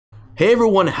Hey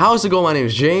everyone, how's it going? My name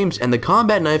is James, and the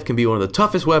combat knife can be one of the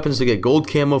toughest weapons to get gold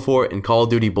camo for in Call of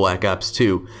Duty Black Ops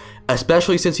 2.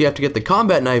 Especially since you have to get the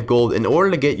combat knife gold in order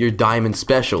to get your diamond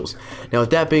specials. Now with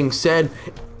that being said,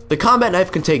 the combat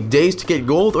knife can take days to get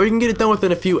gold, or you can get it done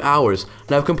within a few hours.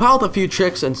 Now I've compiled a few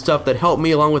tricks and stuff that help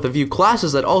me, along with a few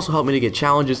classes that also help me to get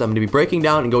challenges. I'm going to be breaking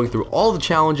down and going through all the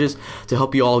challenges to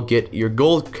help you all get your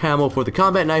gold camo for the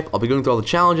combat knife. I'll be going through all the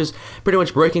challenges, pretty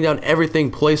much breaking down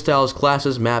everything, playstyles,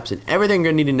 classes, maps, and everything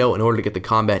you're going to need to know in order to get the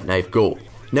combat knife gold.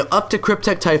 Now up to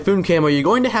Cryptek Typhoon camo, you're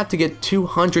going to have to get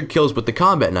 200 kills with the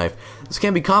combat knife. This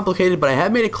can be complicated, but I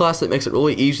have made a class that makes it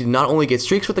really easy to not only get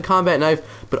streaks with the combat knife,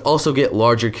 but also get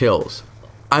larger kills.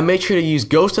 I made sure to use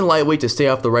Ghost and Lightweight to stay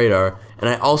off the radar, and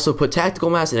I also put Tactical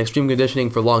Mass and Extreme Conditioning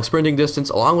for long sprinting distance,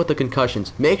 along with the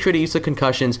concussions. Make sure to use the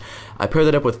concussions. I pair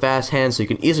that up with fast hands so you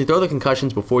can easily throw the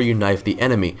concussions before you knife the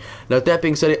enemy. Now with that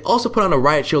being said, I also put on a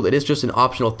riot shield. It is just an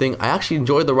optional thing. I actually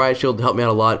enjoyed the riot shield, it helped me out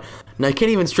a lot. And I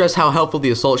can't even stress how helpful the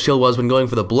assault shield was when going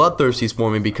for the bloodthirsties for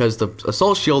me, because the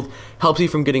assault shield helps you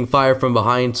from getting fire from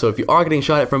behind. So if you are getting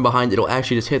shot at from behind, it'll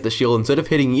actually just hit the shield instead of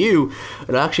hitting you.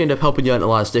 It'll actually end up helping you out in a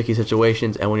lot of sticky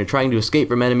situations. And when you're trying to escape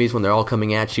from enemies when they're all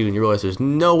coming at you and you realize there's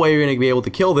no way you're going to be able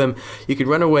to kill them, you can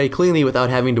run away cleanly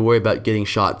without having to worry about getting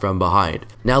shot from behind.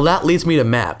 Now that leads me to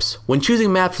maps. When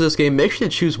choosing maps for this game, make sure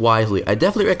to choose wisely. I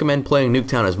definitely recommend playing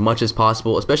Nuketown as much as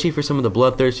possible, especially for some of the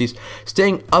bloodthirsties.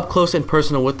 Staying up close and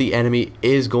personal with the enemy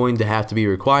is going to have to be a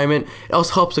requirement. It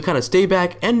also helps to kind of stay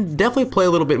back and definitely play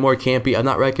a little bit more campy. I'm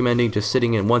not recommending just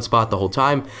sitting in one spot the whole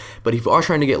time, but if you are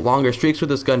trying to get longer streaks with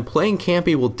this gun, playing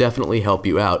campy will definitely help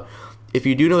you out. If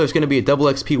you do know there's going to be a double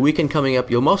XP weekend coming up,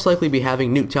 you'll most likely be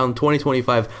having Nuketown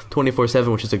 2025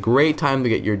 24/7, which is a great time to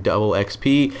get your double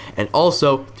XP and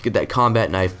also to get that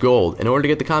combat knife gold. In order to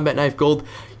get the combat knife gold,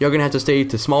 you're going to have to stay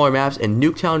to smaller maps, and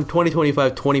Nuketown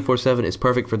 2025 24/7 is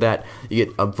perfect for that. You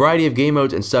get a variety of game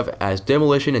modes and stuff as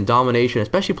demolition and domination,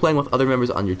 especially playing with other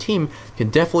members on your team can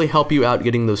definitely help you out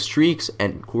getting those streaks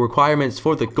and requirements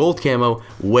for the gold camo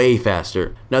way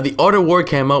faster. Now the Art of War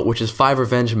camo, which is 5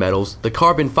 revenge medals, the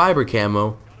carbon fiber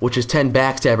camo, which is 10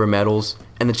 backstabber medals,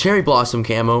 and the cherry blossom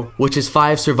camo, which is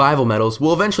 5 survival medals,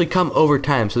 will eventually come over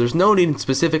time, so there's no need in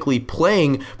specifically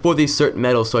playing for these certain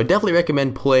medals. So I definitely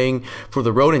recommend playing for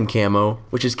the Ronin camo,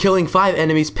 which is killing 5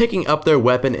 enemies, picking up their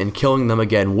weapon, and killing them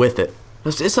again with it.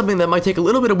 This is something that might take a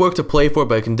little bit of work to play for,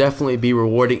 but it can definitely be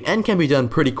rewarding and can be done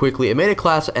pretty quickly. I made a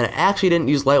class and I actually didn't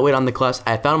use lightweight on the class.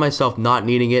 I found myself not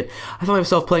needing it. I found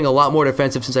myself playing a lot more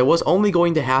defensive since I was only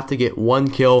going to have to get 1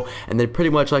 kill, and then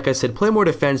pretty much, like I said, play more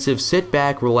defensive, sit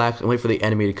back, relax, and wait for the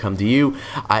enemy to come to you.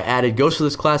 I added Ghost to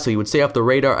this class so you would stay off the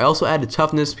radar. I also added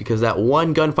toughness because that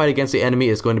one gunfight against the enemy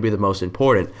is going to be the most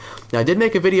important. Now I did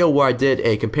make a video where I did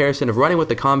a comparison of running with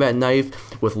the combat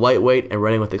knife with lightweight and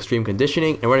running with extreme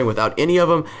conditioning and running without any of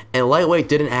them, and lightweight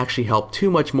didn't actually help too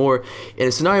much more. In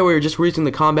a scenario where you're just using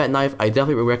the combat knife, I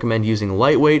definitely recommend using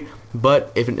lightweight.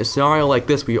 But if in a scenario like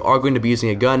this where you are going to be using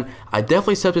a gun, I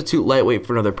definitely substitute lightweight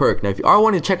for another perk. Now if you are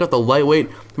wanting to check out the lightweight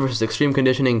versus extreme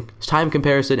conditioning time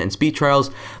comparison and speed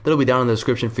trials, that'll be down in the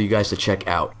description for you guys to check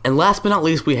out. And last but not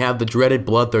least, we have the dreaded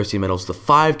bloodthirsty medals, the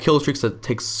 5 kill streaks that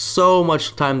take so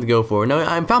much time to go for. Now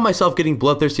I found myself getting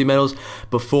bloodthirsty medals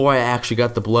before I actually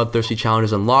got the bloodthirsty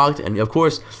challenges unlocked, and of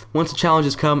course once the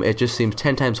challenges come, it just seems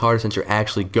 10 times harder since you're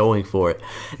actually going for it.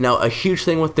 Now a huge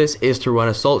thing with this is to run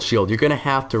assault shield. You're going to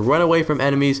have to run away from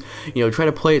enemies, try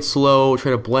to play it slow,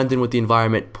 try to blend in with the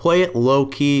environment, play it low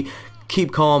key,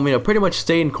 keep calm, pretty much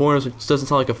stay in corners, which doesn't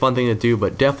sound like a fun thing to do,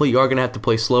 but definitely you are going to have to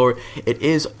play slower. It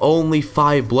is only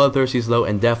 5 bloodthirsties though,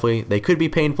 and definitely they could be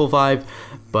painful 5,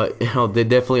 but they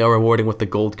definitely are rewarding with the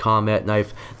gold combat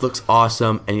knife. It looks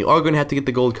awesome, and you are going to have to get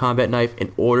the gold combat knife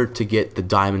in order to get the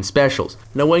diamond specials.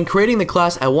 Now when creating the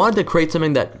class, I wanted to create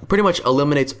something that pretty much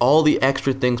eliminates all the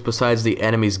extra things besides the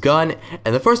enemy's gun,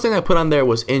 and the first thing I put on there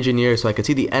was engineer, so I could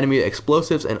see the enemy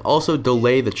explosives and also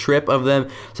delay the trip of them,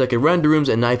 so I could run into rooms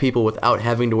and knife people without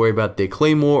having to worry about the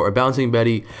claymore or bouncing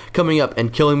Betty coming up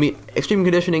and killing me. Extreme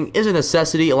conditioning is a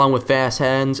necessity along with fast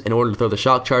hands in order to throw the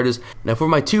shock charges. Now for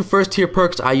my 2 first tier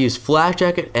perks, I use flak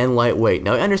jacket and lightweight.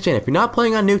 Now I understand if you're not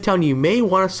playing on Nuketown, you may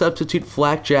want to substitute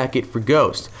flak jacket for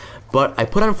ghost. But I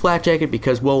put on flak jacket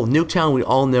because, well, Nuketown we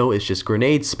all know is just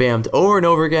grenades spammed over and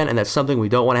over again, and that's something we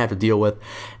don't want to have to deal with.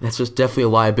 And that's just definitely a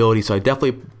liability, so I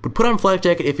definitely would put on flak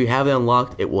jacket if you have it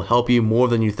unlocked. It will help you more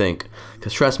than you think.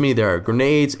 Because trust me, there are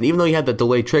grenades, and even though you have the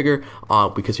delayed trigger,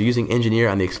 because you're using engineer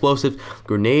on the explosive,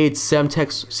 grenades,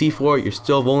 Semtex, C4, you're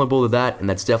still vulnerable to that, and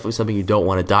that's definitely something you don't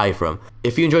want to die from.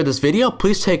 If you enjoyed this video,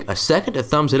 please take a second to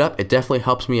thumbs it up. It definitely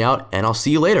helps me out, and I'll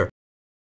see you later.